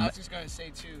 And I was just gonna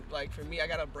say too, like for me, I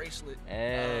got a bracelet.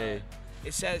 Hey.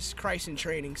 It says Christ in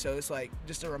training, so it's like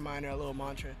just a reminder, a little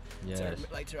mantra. Yes.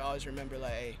 To always remember,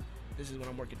 like, hey, this is what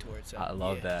I'm working towards. So, I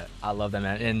love yeah. that. I love that,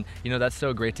 man. And, you know, that's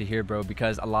so great to hear, bro,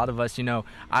 because a lot of us, you know,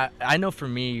 I know for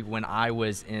me, when I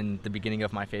was in the beginning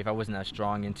of my faith, I wasn't as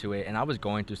strong into it, and I was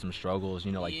going through some struggles,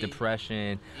 you know, like Yeah.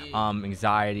 depression, Yeah.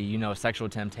 Anxiety, you know, sexual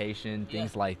temptation,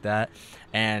 things like that.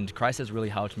 And Christ has really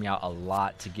helped me out a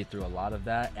lot to get through a lot of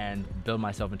that and build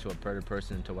myself into a better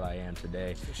person to what I am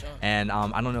today. For sure. And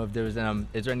I don't know if there was,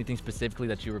 is there anything specifically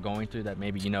that you were going through that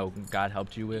maybe, you know, God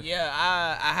helped you with? Yeah,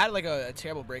 I had like a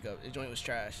terrible breakup. The joint was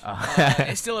trash.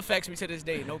 It still affects me to this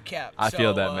day, no cap. I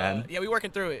feel that, man. Yeah, we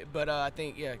working through it, but I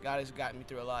think God has gotten me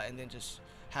through a lot, and then just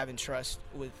having trust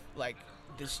with like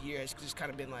this year has just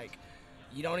kind of been like,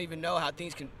 you don't even know how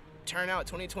things can turn out.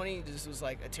 2020 just was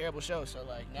like a terrible show, so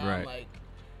like now I'm Right. like,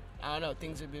 I don't know,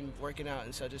 things have been working out,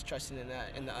 and so just trusting in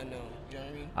that, in the unknown. You know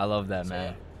what I mean? I love that, So,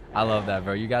 man. I love that,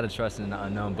 bro. You got to trust in the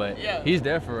unknown, but Yeah. He's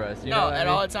there for us. You know what I at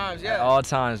mean? all times, yeah. At all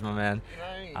times, my man. You know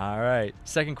what I mean? All right.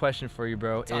 Second question for you,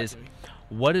 bro, Talk is to me.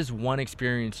 what is one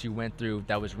experience you went through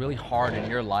that was really hard in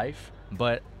your life,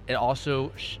 but it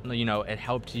also, you know, it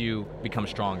helped you become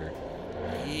stronger?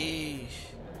 Yeesh.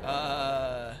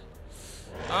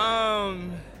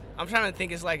 I'm trying to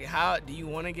think. It's like, how do you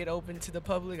want to get open to the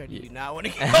public, or do you not want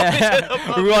to get open to the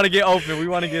public? We want to get open. We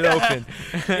want to get open.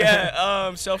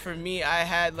 Yeah. So for me, I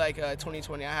had like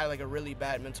 2020. I had like a really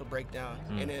bad mental breakdown,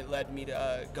 and it led me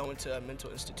to go into a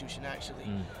mental institution actually.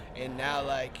 And now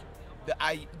like,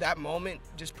 that moment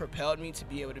just propelled me to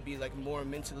be able to be like more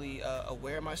mentally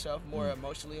aware of myself, more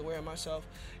emotionally aware of myself,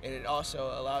 and it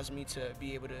also allows me to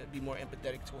be able to be more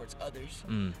empathetic towards others.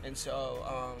 And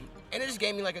so, and it just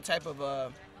gave me like a type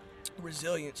of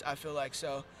resilience, I feel like.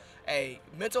 So, hey,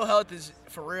 mental health is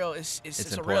for real. It's a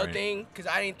real important. thing, because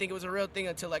I didn't think it was a real thing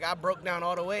until like I broke down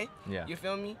all the way. Yeah. You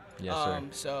feel me? Yes, sir.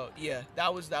 So yeah,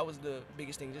 that was the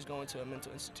biggest thing, just going to a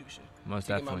mental institution. Most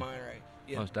to get my definitely. mind right.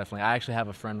 Most definitely. I actually have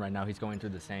a friend right now. He's going through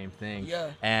the same thing.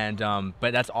 Yeah. And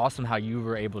but that's awesome how you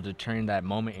were able to turn that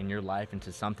moment in your life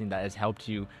into something that has helped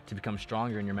you to become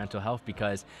stronger in your mental health.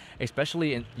 Because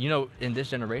especially in this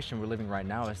generation we're living right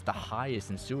now, it's the highest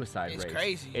in suicide rates. It's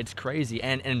crazy. It's crazy.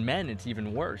 And in men, it's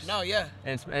even worse. No, yeah.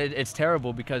 And it's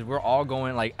terrible because we're all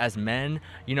going, like, as men,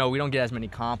 we don't get as many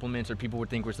compliments, or people would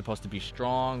think we're supposed to be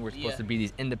strong. We're supposed to be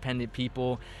these independent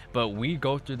people, but we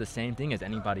go through the same thing as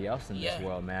anybody else in this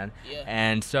world, man. Yeah.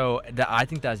 And so I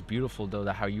think that's beautiful, though,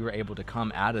 that how you were able to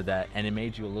come out of that, and it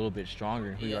made you a little bit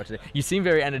stronger in who you are today. You seem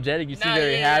very energetic. You seem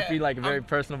very happy, like a very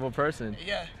personable person.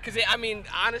 Yeah, because I mean,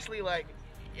 honestly, like,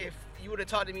 if you would have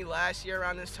talked to me last year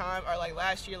around this time, or like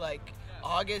last year, like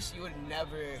August, you would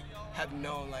never have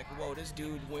known, like, whoa, this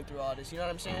dude went through all this. You know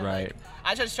what I'm saying? Right. Like,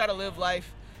 I just try to live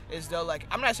life as though, like,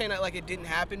 I'm not saying that like it didn't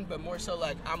happen, but more so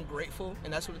like I'm grateful,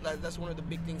 and that's one of the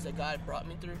big things that God brought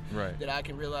me through. Right. That I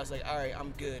can realize, like, all right,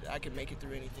 I'm good. I can make it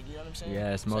through anything. You know what I'm saying?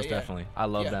 Yes, most definitely. I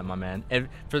love that, my man. And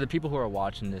for the people who are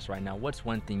watching this right now, what's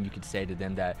one thing you could say to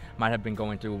them that might have been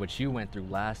going through what you went through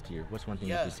last year? What's one thing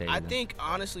you could say to them? I think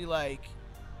honestly, like,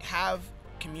 have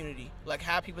community, like,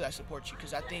 have people that support you,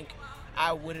 because I think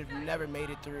I would have never made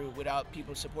it through without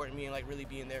people supporting me and, like, really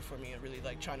being there for me and really,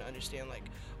 like, trying to understand, like,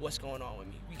 what's going on with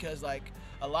me. Because, like,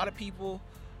 a lot of people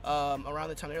around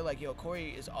the time, they're like, yo,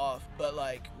 Corey is off. But,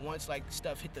 like, once, like,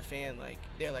 stuff hit the fan, like,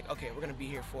 they're like, okay, we're going to be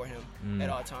here for him at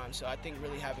all times. So I think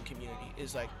really having community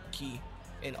is, like, key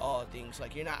in all things.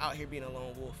 Like, you're not out here being a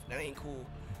lone wolf. That ain't cool.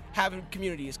 Having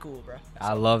community is cool, bro.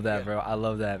 I love that, bro. I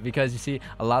love that, because you see,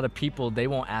 a lot of people, they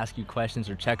won't ask you questions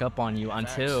or check up on you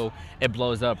until it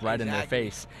blows up right in their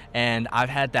face. And I've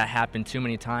had that happen too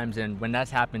many times. And when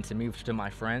that's happened to me, to my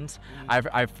friends,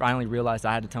 I finally realized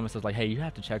I had to tell myself, like, hey, you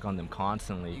have to check on them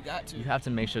constantly. You got to. You have to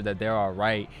make sure that they're all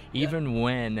right, even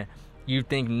when you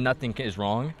think nothing is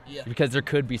wrong, because there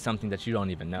could be something that you don't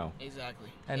even know.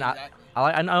 Exactly. And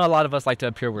I know a lot of us like to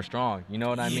appear we're strong, you know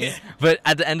what I mean? But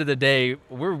at the end of the day,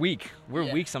 we're weak. We're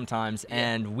weak sometimes,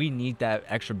 and we need that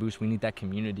extra boost. We need that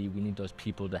community. We need those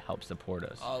people to help support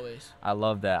us. Always. I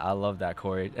love that. I love that,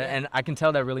 Corey. And I can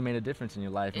tell that really made a difference in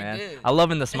your life, man. It did. I'm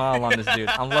loving the smile on this dude.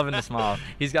 I'm loving the smile.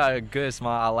 He's got a good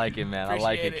smile. I like it, man. I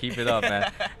like it. Keep it up,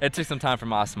 man. It took some time for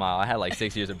my smile. I had like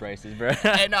 6 years of braces, bro.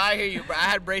 Hey, no, I hear you, bro. I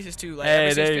had braces too, like,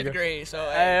 ever since 5th grade. So,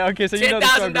 okay, so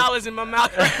 $10,000 in my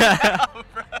mouth right now,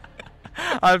 bro.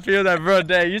 I feel that, bro.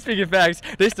 Dang, you speaking facts.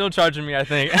 They still charging me, I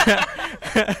think.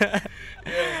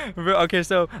 Bro, okay,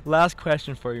 so last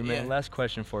question for you, man. Last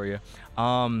question for you.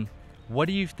 What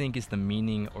do you think is the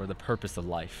meaning or the purpose of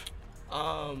life?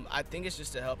 I think it's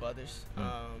just to help others.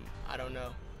 I don't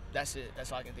know. That's it.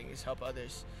 That's all I can think is help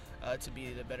others to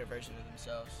be the better version of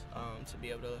themselves. To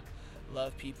be able to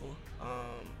love people,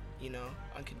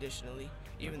 unconditionally,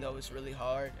 even though it's really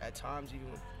hard at times, even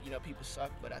when, people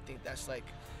suck. But I think that's like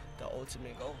the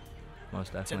ultimate goal.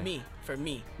 Most definitely. For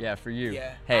me. Yeah, for you.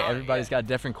 Yeah. Hey, everybody's got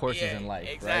different courses in life,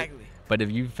 exactly. Right? But if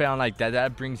you found like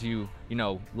that brings you,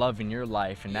 love in your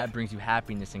life, and that brings you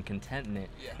happiness and contentment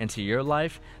into your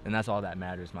life, then that's all that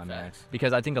matters, my man.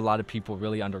 Because I think a lot of people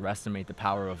really underestimate the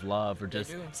power of love, or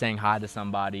just saying hi to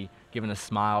somebody, giving a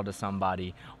smile to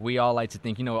somebody. We all like to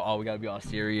think, we gotta be all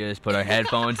serious, put our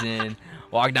headphones in,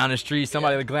 walk down the street,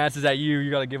 somebody that glances at you, you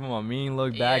gotta give them a mean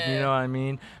look back, you know what I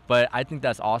mean? But I think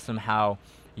that's awesome how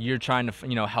you're trying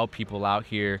to help people out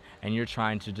here, and you're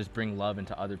trying to just bring love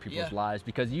into other people's lives,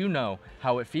 because you know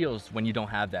how it feels when you don't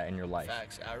have that in your life.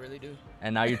 Facts, I really do.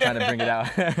 And now you're trying to bring it out.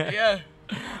 Yeah.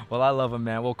 Well, I love him,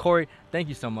 man. Well, Corey, thank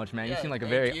you so much, man. You seem like a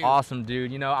very awesome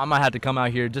dude. I might have to come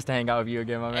out here just to hang out with you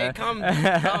again, my man. Hey, come.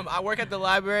 I work at the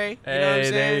library. You know what I'm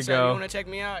saying? There you so go. If you want to check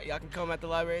me out, y'all can come at the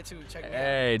library too. Check me out.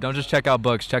 Hey, don't just check out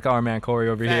books. Check out our man Corey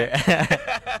over here.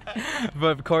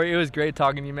 But Corey, it was great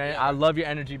talking to you, man. I love your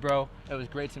energy, bro. It was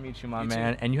great to meet you, my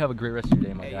man. And you have a great rest of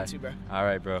your day, my guy. You too, bro. All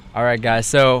right, bro. All right, guys.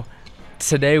 So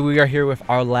today we are here with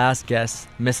our last guest,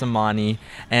 Miss Imani,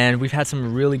 and we've had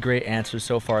some really great answers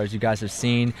so far, as you guys have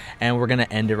seen, and we're gonna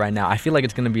end it right now. I feel like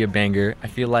it's gonna be a banger. I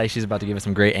feel like she's about to give us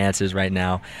some great answers right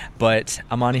now. But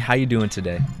Imani, how you doing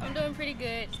today? I'm doing pretty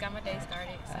good. Just got my day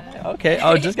started. So. Okay.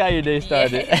 Oh, just got your day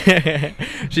started.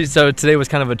 So today was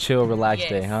kind of a chill, relaxed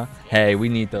day, huh? Hey, we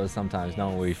need those sometimes,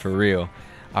 don't we? For real.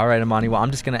 All right, Imani. Well, I'm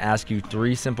just gonna ask you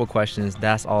 3 simple questions.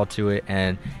 That's all to it,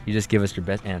 and you just give us your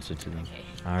best answer to them. Okay.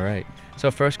 All right. So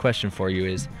first question for you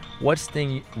is, what's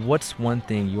one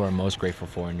thing you are most grateful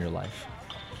for in your life?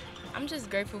 I'm just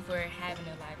grateful for having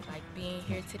a life, like being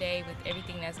here today with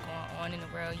everything that's going on in the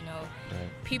world.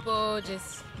 People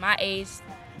just my age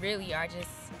really are just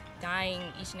dying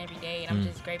each and every day, and I'm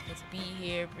just grateful to be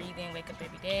here, breathing, wake up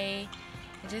every day,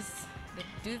 and just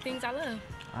do the things I love.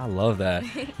 I love that.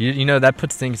 You know, that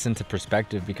puts things into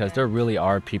perspective because there really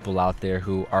are people out there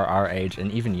who are our age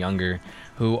and even younger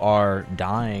who are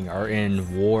dying, are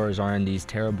in wars, are in these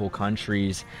terrible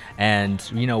countries. And,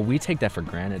 you know, we take that for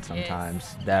granted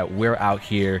sometimes, that we're out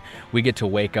here, we get to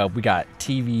wake up, we got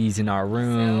TVs in our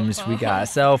rooms, we got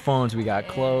cell phones, we got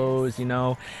clothes, you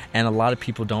know, and a lot of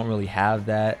people don't really have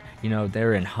that. You know,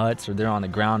 they're in huts or they're on the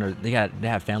ground, or they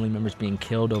have family members being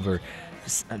killed over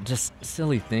just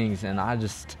silly things. And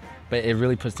but it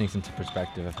really puts things into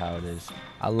perspective of how it is.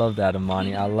 I love that,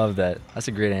 Imani. I love that. That's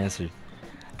a great answer.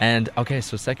 And okay,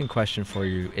 so second question for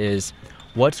you is,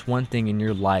 what's one thing in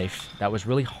your life that was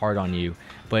really hard on you,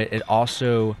 but it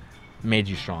also made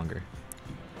you stronger?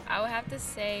 I would have to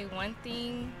say one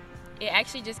thing, it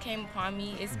actually just came upon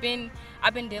me.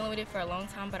 I've been dealing with it for a long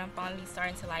time, but I'm finally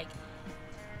starting to like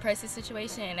press the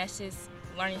situation, and that's just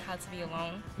learning how to be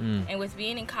alone. And with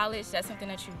being in college, that's something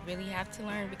that you really have to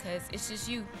learn, because it's just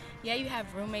you. Yeah, you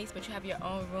have roommates, but you have your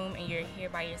own room and you're here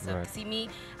by yourself. Right. See, me,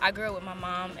 I grew up with my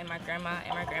mom and my grandma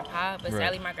and my grandpa, but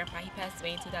sadly my grandpa, he passed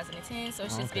away in 2010, so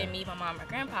it's just been me, my mom, my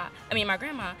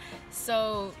grandma.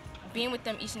 So being with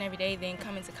them each and every day, then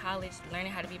coming to college,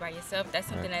 learning how to be by yourself, that's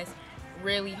something that's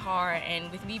really hard.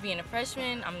 And with me being a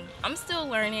freshman, I'm still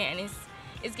learning, and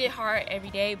it's get hard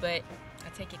every day, but I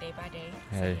take it day by day.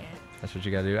 Hey, so, yeah. That's what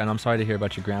you gotta do. And I'm sorry to hear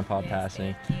about your grandpa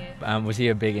passing. Was he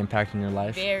a big impact in your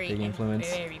life? Very big influence.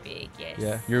 Very big. Yes.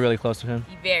 Yeah, you're really close to him.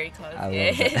 Very close.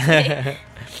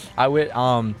 I love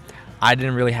that. I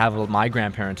didn't really have my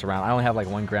grandparents around. I only have like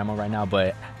one grandma right now,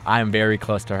 but I'm very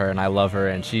close to her and I love her,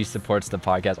 and she supports the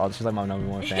podcast. She's like my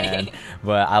 #1 fan,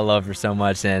 but I love her so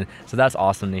much, and so that's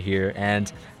awesome to hear.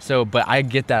 And so, but I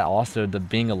get that also, the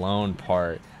being alone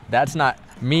part. That's not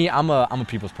me. I'm a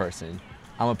people's person.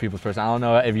 I don't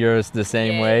know if you're the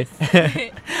same way.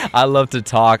 I love to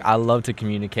talk. I love to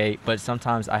communicate. But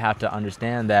sometimes I have to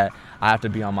understand that I have to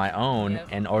be on my own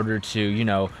in order to, you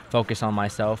know, focus on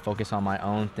myself, focus on my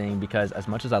own thing. Because as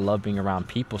much as I love being around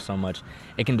people so much,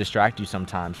 it can distract you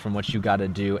sometimes from what you got to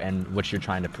do and what you're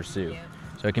trying to pursue.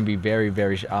 So it can be very,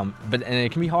 very, and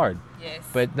it can be hard. Yes.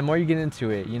 But the more you get into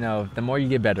it, you know, the more you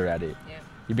get better at it.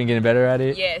 You've been getting better at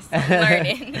it? Yes, I'm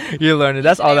learning. You're learning.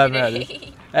 That's all that matters.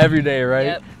 Every day, right?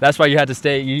 Yep. That's why you had to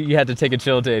stay. You had to take a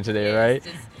chill day today, right?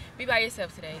 Just be by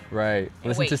yourself today. Right.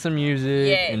 Listen to some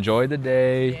music. Enjoy the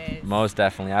day. Most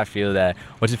definitely. I feel that.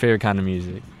 What's your favorite kind of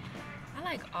music? I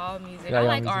like all music. I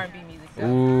like R&B music. Though.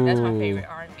 Ooh. That's my favorite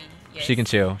R&B. Yes. She can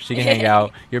chill. She can hang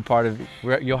out. You're part of.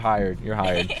 You're hired. You're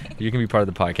hired. You can be part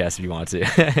of the podcast if you want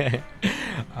to.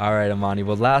 All right, Imani.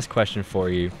 Well, last question for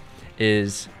you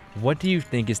is, what do you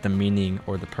think is the meaning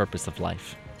or the purpose of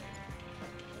life?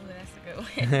 Oh, that's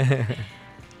a good one.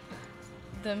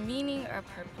 The meaning or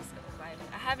purpose of life.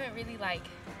 I haven't really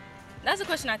that's a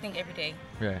question I think every day.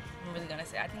 Right. I'm really gonna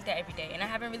say I think that every day, and I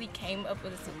haven't really came up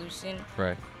with a solution.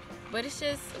 Right. But it's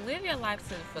just live your life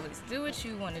to the fullest. Do what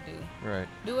you want to do. Right.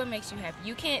 Do what makes you happy.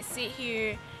 You can't sit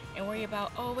here and worry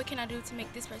about, oh, what can I do to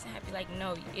make this person happy? Like,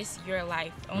 no, it's your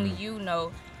life. Only you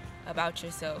know about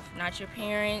yourself, not your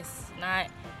parents, not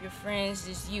your friends,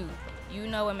 just you. You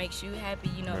know what makes you happy.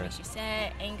 You know what makes you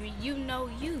sad, angry. You know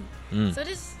you. So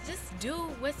just do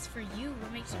what's for you,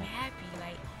 what makes you happy.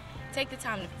 Like, take the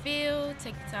time to feel,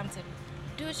 take the time to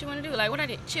do what you want to do. Like what I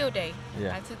did, chill day.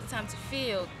 I took the time to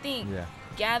feel, think,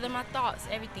 gather my thoughts,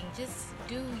 everything. Just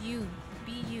do you,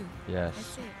 be you. Yes.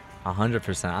 That's it.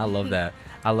 100%. I love that.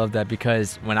 I love that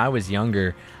because when I was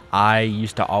younger, I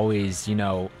used to always, you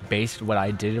know, base what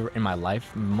I did in my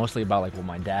life mostly about like what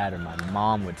my dad or my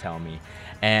mom would tell me.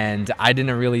 And I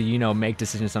didn't really, you know, make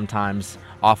decisions sometimes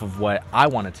off of what I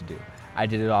wanted to do. I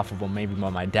did it off of what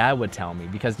my dad would tell me,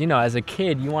 because, you know, as a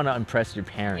kid, you want to impress your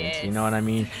parents. You know what I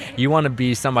mean? You want to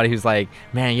be somebody who's like,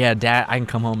 man, yeah, dad, I can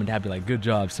come home and dad be like, good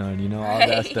job, son, you know, all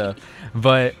that stuff.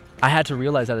 But I had to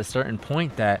realize at a certain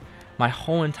point that my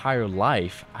whole entire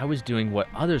life, I was doing what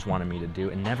others wanted me to do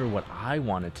and never what I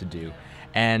wanted to do.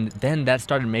 And then that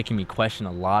started making me question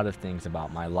a lot of things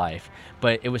about my life.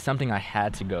 But it was something I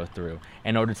had to go through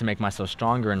in order to make myself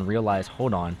stronger and realize,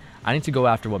 hold on, I need to go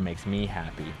after what makes me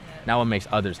happy, not what makes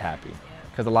others happy.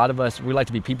 Because a lot of us, we like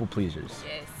to be people pleasers.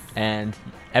 And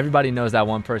everybody knows that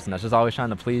one person that's just always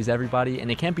trying to please everybody,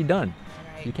 and it can't be done.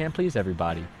 You can't please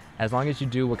everybody. As long as you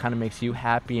do what kind of makes you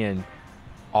happy and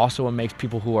also what makes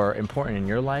people who are important in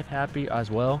your life happy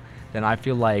as well, then I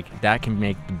feel like that can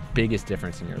make the biggest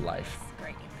difference in your life.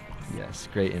 Great impacts. Yes,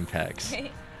 great impacts.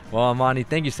 Well, Amani,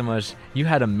 thank you so much. You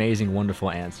had amazing, wonderful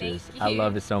answers. Thank I you.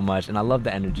 loved it so much, and I love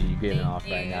the energy you're giving Thank off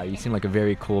right you. now. You seem like a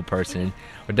very cool person.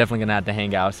 We're definitely gonna have to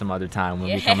hang out some other time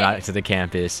when we come out to the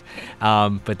campus.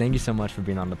 But thank you so much for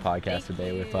being on the podcast Thank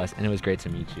today with you. us, and it was great to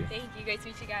meet you. Thank you. Great to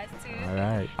meet you guys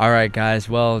too. All right, guys.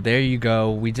 Well, there you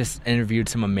go. We just interviewed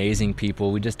some amazing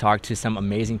people. We just talked to some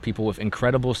amazing people with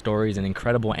incredible stories and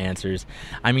incredible answers.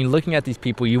 I mean, looking at these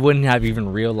people, you wouldn't have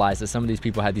even realized that some of these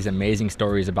people had these amazing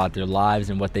stories about their lives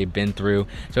and what they've been through.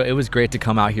 So it was great to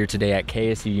come out here today at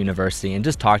KSU University and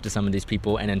just talk to some of these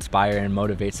people and inspire and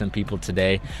motivate some people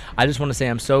today. I just want to say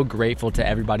I'm so grateful to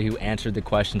everybody who answered the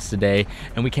questions today,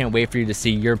 and we can't wait for you to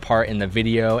see your part in the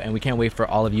video, and we can't wait for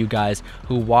all of you guys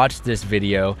who watched this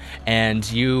video and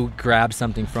you grab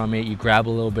something from it, you grab a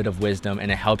little bit of wisdom,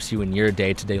 and it helps you in your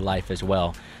day-to-day life as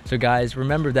well. So guys,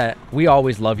 remember that we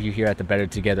always love you here at the Better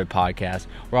Together podcast.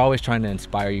 We're always trying to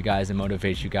inspire you guys and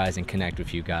motivate you guys and connect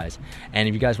with you guys. And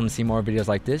if you guys want to see more videos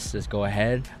like this, just go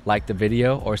ahead, like the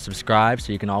video or subscribe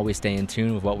so you can always stay in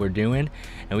tune with what we're doing.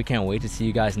 And we can't wait to see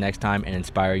you guys next time and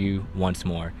inspire you once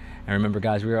more. And remember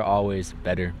guys, we are always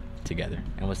better together.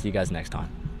 And we'll see you guys next time.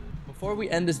 Before we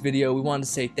end this video, we wanted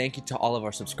to say thank you to all of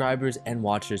our subscribers and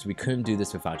watchers. We couldn't do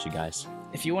this without you guys.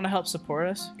 If you want to help support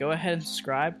us, go ahead and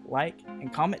subscribe, like,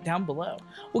 and comment down below.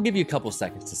 We'll give you a couple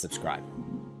seconds to subscribe.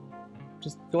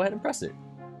 Just go ahead and press it.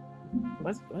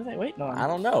 What are they waiting on? I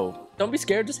don't know. Don't be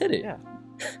scared, just hit it. Yeah.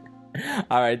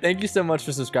 All right, thank you so much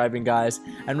for subscribing, guys.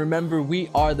 And remember, we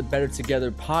are the Better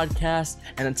Together podcast.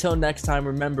 And until next time,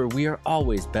 remember, we are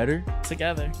always better.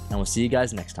 Together. And we'll see you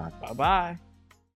guys next time. Bye-bye.